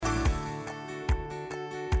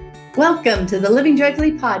Welcome to the Living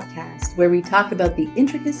Joyfully podcast, where we talk about the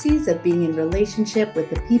intricacies of being in relationship with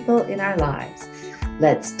the people in our lives.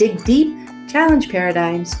 Let's dig deep, challenge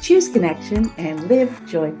paradigms, choose connection, and live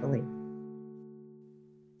joyfully.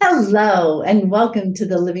 Hello, and welcome to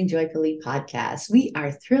the Living Joyfully podcast. We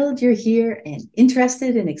are thrilled you're here and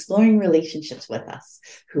interested in exploring relationships with us,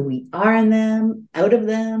 who we are in them, out of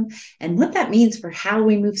them, and what that means for how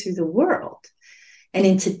we move through the world. And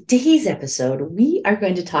in today's episode, we are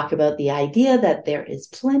going to talk about the idea that there is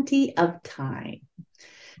plenty of time.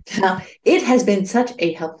 Now, it has been such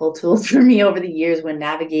a helpful tool for me over the years when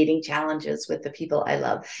navigating challenges with the people I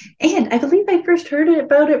love. And I believe I first heard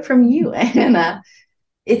about it from you, Anna.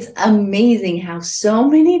 It's amazing how so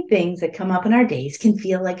many things that come up in our days can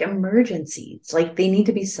feel like emergencies, like they need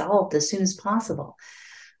to be solved as soon as possible.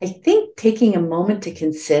 I think taking a moment to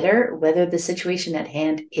consider whether the situation at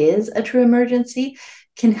hand is a true emergency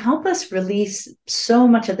can help us release so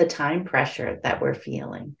much of the time pressure that we're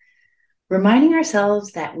feeling. Reminding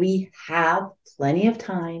ourselves that we have plenty of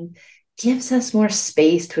time gives us more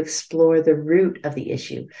space to explore the root of the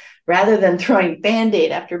issue rather than throwing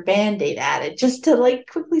Band-Aid after Band-Aid at it just to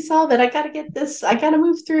quickly solve it. I got to get this. I got to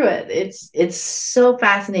move through it. It's so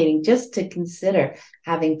fascinating just to consider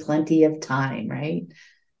having plenty of time, right?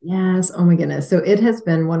 Yes. Oh my goodness. So it has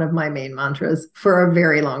been one of my main mantras for a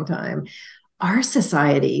very long time. Our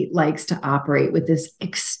society likes to operate with this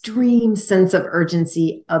extreme sense of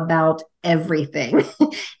urgency about everything.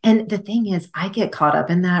 And the thing is, I get caught up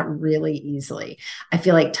in that really easily. I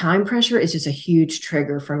feel like time pressure is just a huge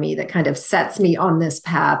trigger for me that kind of sets me on this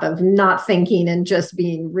path of not thinking and just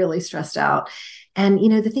being really stressed out. And,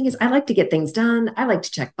 the thing is, I like to get things done. I like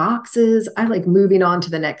to check boxes. I like moving on to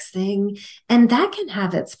the next thing. And that can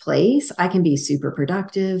have its place. I can be super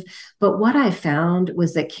productive. But what I found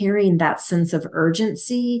was that carrying that sense of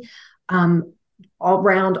urgency all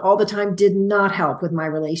around all the time did not help with my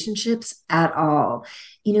relationships at all.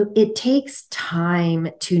 It takes time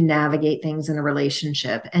to navigate things in a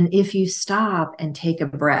relationship. And if you stop and take a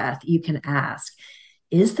breath, you can ask,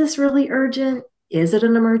 is this really urgent? Is it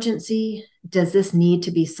an emergency? Does this need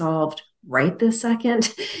to be solved right this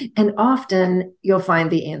second? And often you'll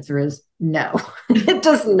find the answer is no, it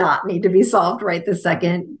does not need to be solved right this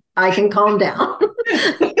second. I can calm down.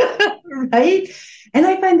 Right? And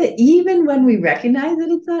I find that even when we recognize that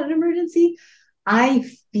it's not an emergency, I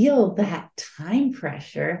feel that time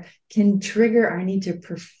pressure can trigger our need to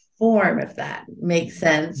perform, if that makes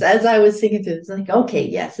sense. As I was thinking through, it's like, okay,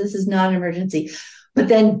 yes, this is not an emergency. But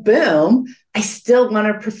then, boom, I still want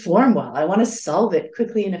to perform well. I want to solve it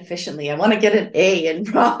quickly and efficiently. I want to get an A in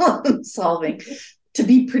problem solving to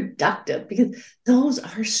be productive, because those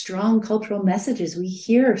are strong cultural messages we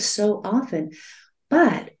hear so often.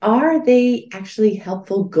 But are they actually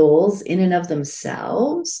helpful goals in and of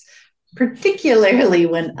themselves, particularly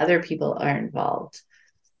when other people are involved?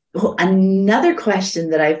 Well, another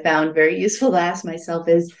question that I found very useful to ask myself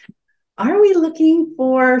is, are we looking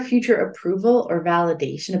for future approval or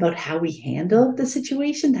validation about how we handle the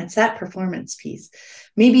situation? That's that performance piece.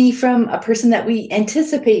 Maybe from a person that we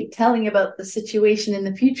anticipate telling about the situation in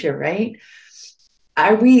the future, right?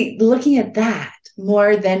 Are we looking at that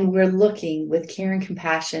more than we're looking with care and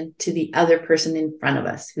compassion to the other person in front of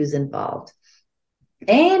us who's involved?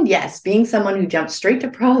 And yes, being someone who jumped straight to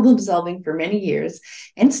problem solving for many years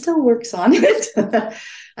and still works on it,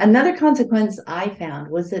 another consequence I found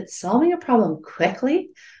was that solving a problem quickly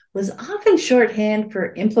was often shorthand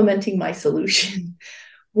for implementing my solution,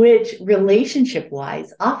 which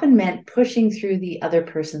relationship-wise often meant pushing through the other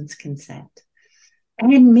person's consent.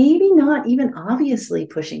 And maybe not even obviously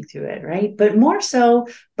pushing through it, right? But more so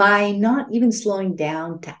by not even slowing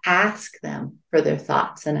down to ask them for their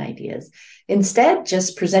thoughts and ideas. Instead,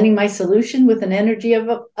 just presenting my solution with an energy of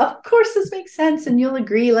course, this makes sense and you'll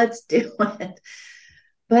agree, let's do it.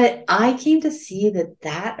 But I came to see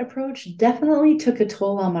that approach definitely took a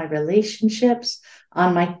toll on my relationships,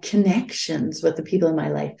 on my connections with the people in my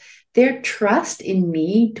life. Their trust in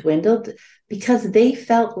me dwindled because they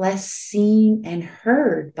felt less seen and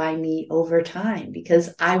heard by me over time,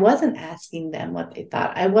 because I wasn't asking them what they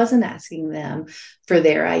thought. I wasn't asking them for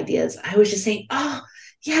their ideas. I was just saying, oh,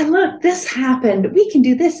 yeah, look, this happened. We can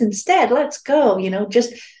do this instead. Let's go,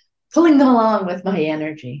 just pulling them along with my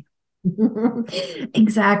energy.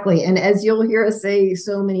 Exactly. And as you'll hear us say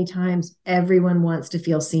so many times, everyone wants to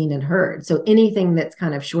feel seen and heard. So anything that's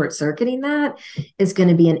kind of short circuiting that is going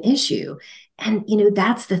to be an issue. And,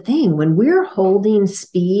 that's the thing. When we're holding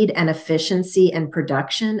speed and efficiency and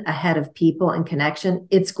production ahead of people and connection,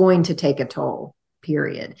 it's going to take a toll,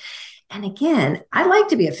 period. And again, I like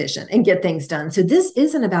to be efficient and get things done. So this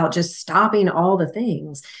isn't about just stopping all the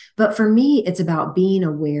things. But for me, it's about being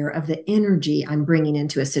aware of the energy I'm bringing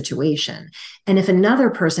into a situation. And if another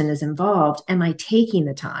person is involved, am I taking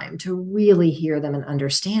the time to really hear them and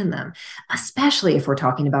understand them? Especially if we're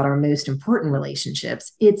talking about our most important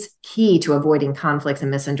relationships, it's key to avoiding conflicts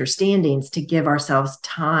and misunderstandings to give ourselves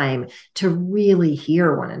time to really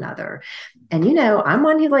hear one another. And I'm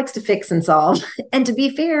one who likes to fix and solve. And to be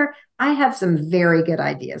fair, I have some very good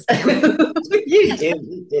ideas. You do,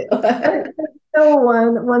 you do. No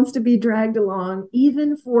one wants to be dragged along,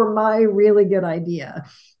 even for my really good idea.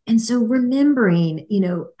 And so remembering,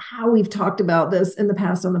 how we've talked about this in the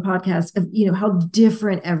past on the podcast of, how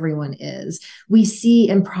different everyone is. We see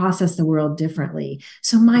and process the world differently.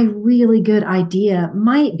 So my really good idea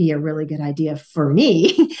might be a really good idea for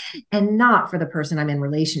me and not for the person I'm in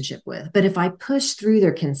relationship with. But if I push through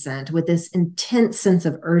their consent with this intense sense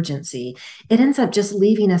of urgency, it ends up just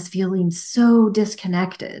leaving us feeling so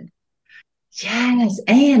disconnected. Yes.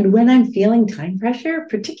 And when I'm feeling time pressure,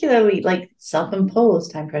 particularly like self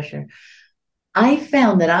imposed time pressure, I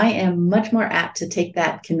found that I am much more apt to take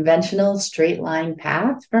that conventional straight line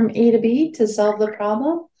path from A to B to solve the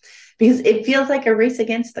problem because it feels like a race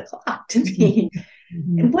against the clock to me.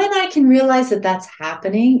 Mm-hmm. And when I can realize that that's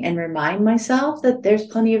happening and remind myself that there's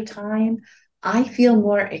plenty of time, I feel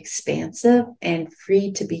more expansive and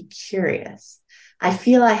free to be curious. I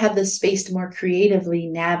feel I have the space to more creatively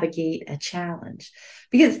navigate a challenge.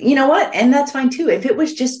 Because you know what? And that's fine too. If it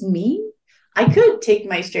was just me, I could take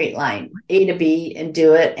my straight line A to B and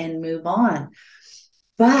do it and move on.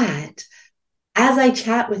 But as I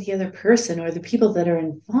chat with the other person or the people that are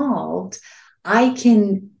involved, I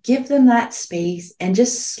can give them that space and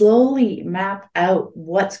just slowly map out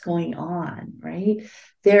what's going on, right?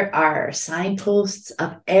 There are signposts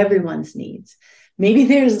of everyone's needs. Maybe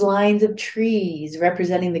there's lines of trees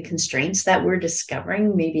representing the constraints that we're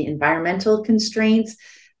discovering, maybe environmental constraints,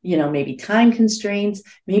 maybe time constraints,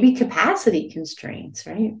 maybe capacity constraints,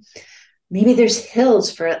 right? Maybe there's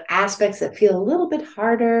hills for aspects that feel a little bit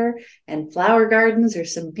harder, and flower gardens or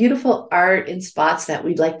some beautiful art in spots that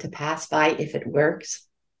we'd like to pass by if it works.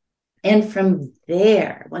 And from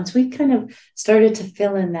there, once we've kind of started to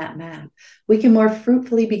fill in that map, we can more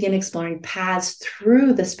fruitfully begin exploring paths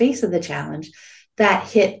through the space of the challenge that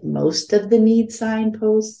hit most of the need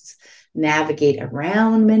signposts, navigate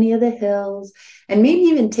around many of the hills, and maybe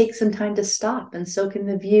even take some time to stop and soak in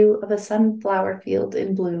the view of a sunflower field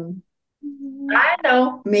in bloom. I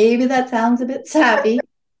know, maybe that sounds a bit savvy.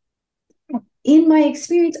 In my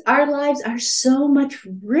experience, our lives are so much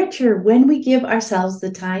richer when we give ourselves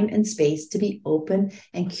the time and space to be open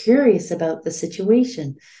and curious about the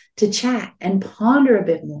situation, to chat and ponder a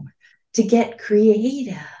bit more, to get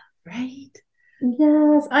creative, right?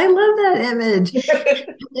 Yes, I love that image.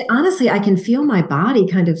 Honestly, I can feel my body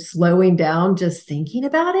kind of slowing down just thinking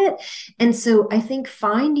about it. And so I think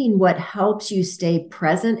finding what helps you stay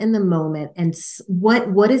present in the moment and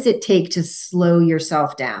what does it take to slow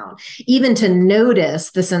yourself down, even to notice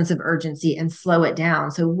the sense of urgency and slow it down.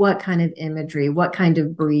 So what kind of imagery, what kind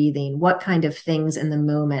of breathing, what kind of things in the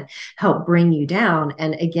moment help bring you down?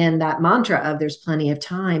 And again, that mantra of there's plenty of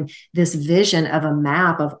time, this vision of a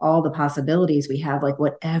map of all the possibilities we have, like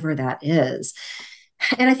whatever that is.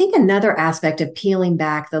 And I think another aspect of peeling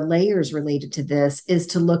back the layers related to this is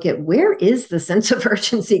to look at where is the sense of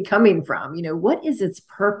urgency coming from? What is its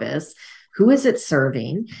purpose? Who is it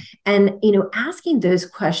serving? And, asking those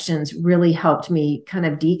questions really helped me kind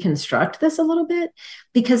of deconstruct this a little bit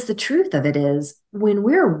because the truth of it is when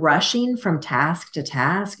we're rushing from task to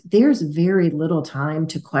task, there's very little time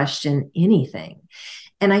to question anything.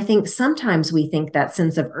 And I think sometimes we think that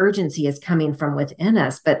sense of urgency is coming from within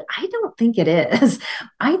us, but I don't think it is.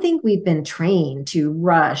 I think we've been trained to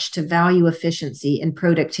rush, to value efficiency and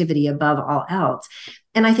productivity above all else.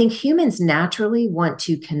 And I think humans naturally want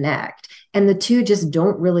to connect, and the two just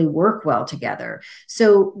don't really work well together.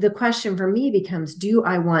 So the question for me becomes, do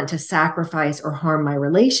I want to sacrifice or harm my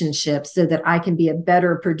relationships so that I can be a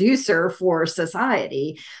better producer for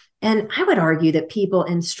society? And I would argue that people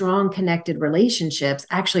in strong connected relationships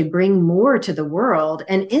actually bring more to the world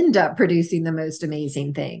and end up producing the most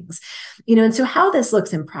amazing things. And so how this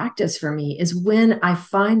looks in practice for me is when I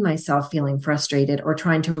find myself feeling frustrated or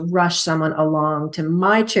trying to rush someone along to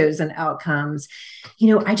my chosen outcomes,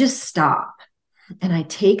 I just stop and I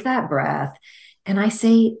take that breath and I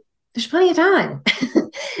say, there's plenty of time.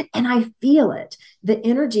 And I feel it. the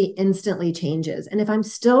energy instantly changes. And if I'm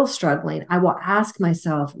still struggling, I will ask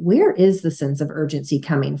myself, where is the sense of urgency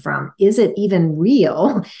coming from? Is it even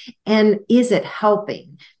real? And is it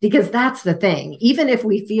helping? Because that's the thing. Even if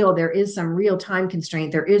we feel there is some real time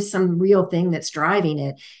constraint, there is some real thing that's driving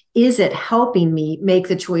it. Is it helping me make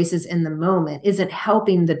the choices in the moment? Is it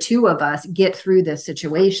helping the two of us get through this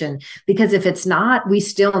situation? Because if it's not, we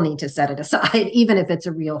still need to set it aside, even if it's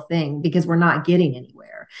a real thing, because we're not getting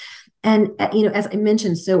anywhere. And, as I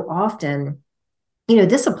mentioned so often,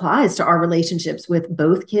 this applies to our relationships with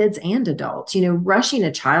both kids and adults. Rushing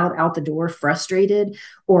a child out the door frustrated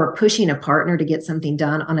or pushing a partner to get something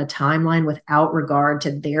done on a timeline without regard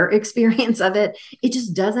to their experience of it, it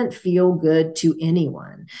just doesn't feel good to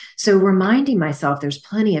anyone. So reminding myself there's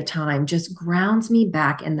plenty of time just grounds me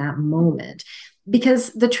back in that moment.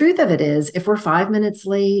 Because the truth of it is, if we're 5 minutes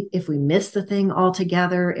late, if we miss the thing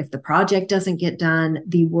altogether, if the project doesn't get done,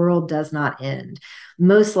 the world does not end.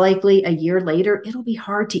 Most likely a year later, it'll be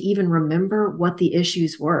hard to even remember what the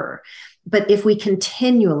issues were. But if we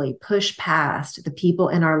continually push past the people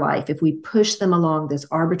in our life, if we push them along this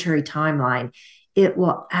arbitrary timeline, it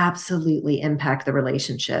will absolutely impact the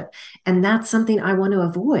relationship. And that's something I want to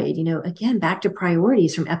avoid. Again, back to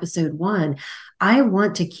priorities from episode 1. I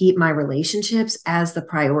want to keep my relationships as the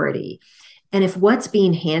priority. And if what's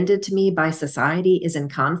being handed to me by society is in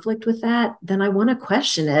conflict with that, then I want to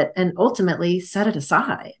question it and ultimately set it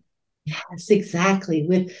aside. Yes, exactly.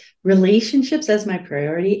 With relationships as my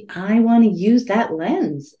priority, I want to use that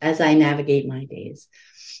lens as I navigate my days.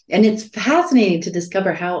 And it's fascinating to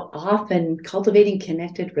discover how often cultivating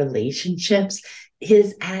connected relationships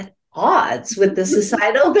is at odds with the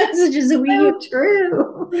societal messages that we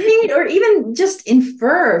read or even just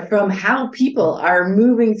infer from how people are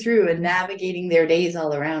moving through and navigating their days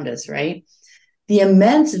all around us, right? The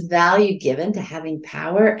immense value given to having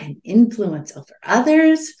power and influence over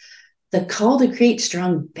others, the call to create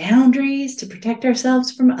strong boundaries to protect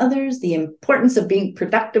ourselves from others, the importance of being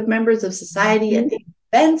productive members of society at the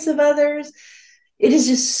expense of others. It is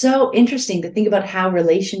just so interesting to think about how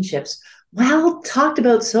relationships, while talked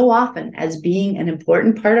about so often as being an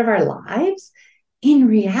important part of our lives, in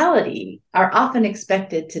reality are often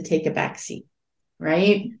expected to take a backseat,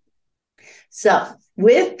 right? So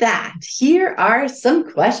with that, here are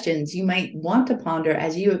some questions you might want to ponder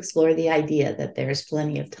as you explore the idea that there's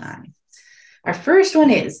plenty of time. Our first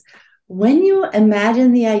one is, when you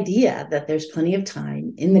imagine the idea that there's plenty of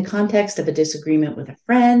time in the context of a disagreement with a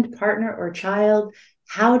friend, partner, or child,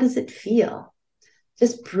 how does it feel?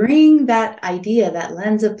 Just bring that idea, that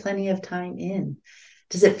lens of plenty of time in.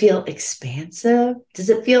 Does it feel expansive? Does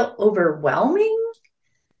it feel overwhelming?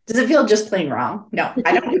 Does it feel just plain wrong? No,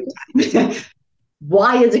 I don't have time.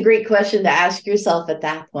 Why is a great question to ask yourself at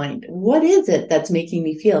that point. What is it that's making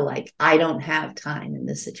me feel like I don't have time in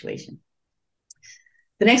this situation?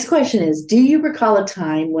 The next question is, do you recall a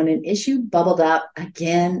time when an issue bubbled up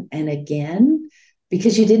again and again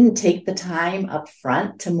because you didn't take the time up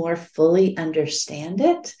front to more fully understand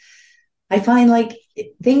it? I find like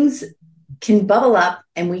things can bubble up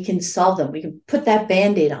and we can solve them. We can put that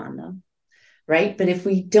Band-Aid on them, right? But if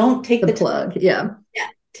we don't take the plug,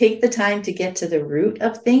 take the time to get to the root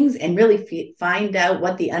of things and really find out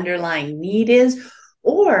what the underlying need is,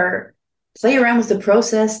 or play around with the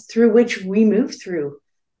process through which we move through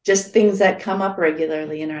just things that come up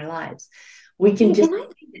regularly in our lives, we can just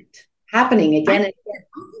see it happening again and again.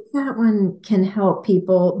 I think that one can help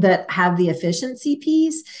people that have the efficiency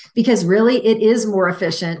piece, because really it is more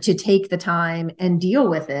efficient to take the time and deal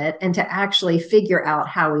with it and to actually figure out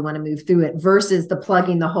how we want to move through it versus the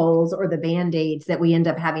plugging the holes or the Band-Aids that we end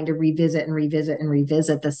up having to revisit and revisit and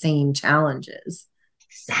revisit the same challenges.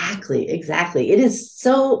 Exactly. It is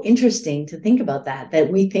so interesting to think about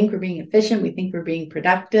that we think we're being efficient, we think we're being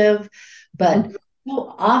productive, but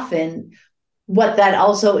so often what that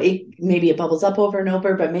also, maybe it bubbles up over and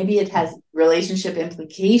over, but maybe it has relationship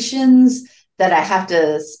implications that I have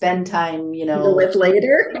to spend time, with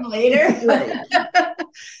later. Right.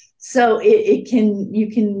 So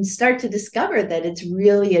you can start to discover that it's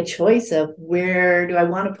really a choice of where do I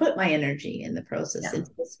want to put my energy in the process,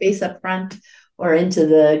 into the space up front or into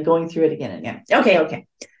the going through it again and again. Okay.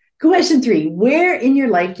 Question 3, where in your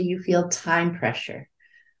life do you feel time pressure?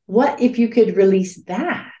 What if you could release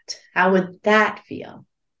that? How would that feel?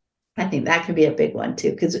 I think that could be a big one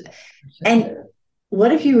too. And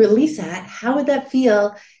what if you release that? How would that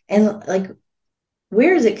feel? And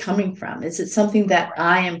where is it coming from? Is it something that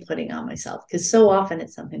I am putting on myself? Because so often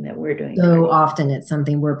it's something that we're doing. So often it's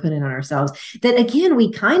something we're putting on ourselves that, again, we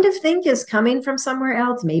kind of think is coming from somewhere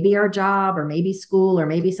else, maybe our job or maybe school or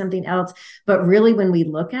maybe something else. But really, when we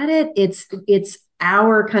look at it, it's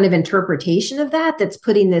our kind of interpretation of that that's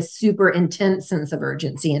putting this super intense sense of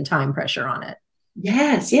urgency and time pressure on it.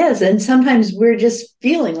 Yes, yes. And sometimes we're just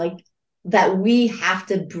feeling like that we have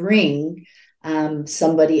to bring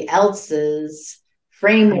somebody else's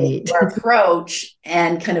framework Right. or approach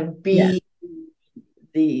and kind of Yes.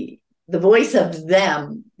 be the voice of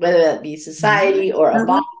them, whether that be society or a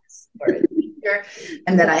boss or a teacher,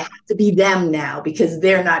 and that I have to be them now because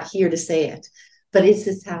they're not here to say it. But it's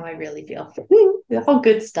just how I really feel. All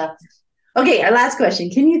good stuff. Okay, our last question.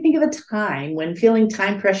 Can you think of a time when feeling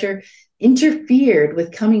time pressure interfered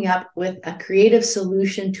with coming up with a creative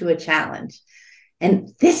solution to a challenge?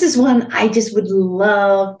 And this is one I just would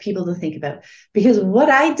love people to think about, because what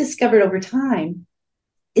I discovered over time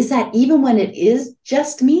is that even when it is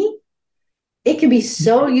just me, it can be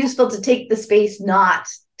so useful to take the space not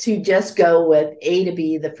to just go with A to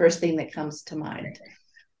B, the first thing that comes to mind.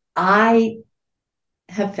 I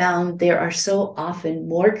have found there are so often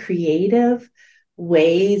more creative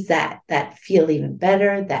ways that feel even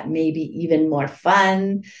better, that may be even more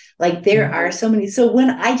fun. Like there are so many. So when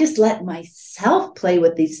I just let myself play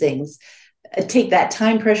with these things, take that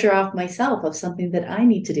time pressure off myself of something that I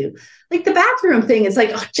need to do. Like the bathroom thing, it's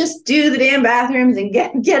like, oh, just do the damn bathrooms and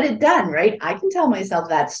get it done, right? I can tell myself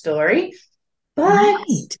that story, but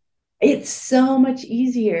Right. it's so much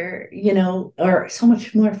easier, or so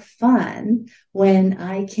much more fun when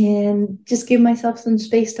I can just give myself some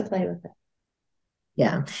space to play with it.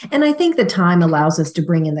 Yeah. And I think the time allows us to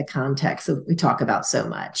bring in the context that we talk about so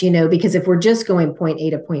much, because if we're just going point A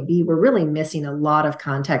to point B, we're really missing a lot of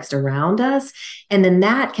context around us. And then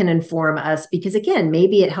that can inform us because, again,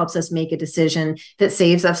 maybe it helps us make a decision that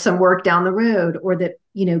saves us some work down the road or that,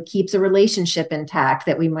 keeps a relationship intact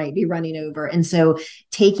that we might be running over. And so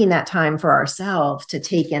taking that time for ourselves to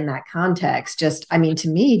take in that context to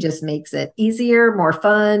me, just makes it easier, more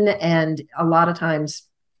fun, and a lot of times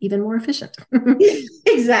even more efficient.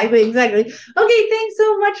 Exactly. Okay, thanks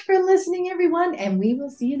so much for listening, everyone, and we will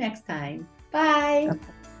see you next time. Bye.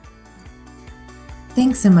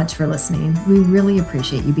 Thanks so much for listening. We really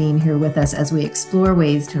appreciate you being here with us as we explore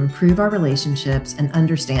ways to improve our relationships and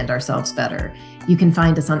understand ourselves better. You can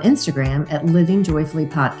find us on Instagram at Living Joyfully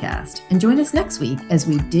Podcast, and join us next week as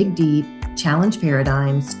we dig deep, challenge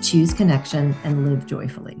paradigms, choose connection, and live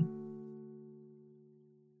joyfully.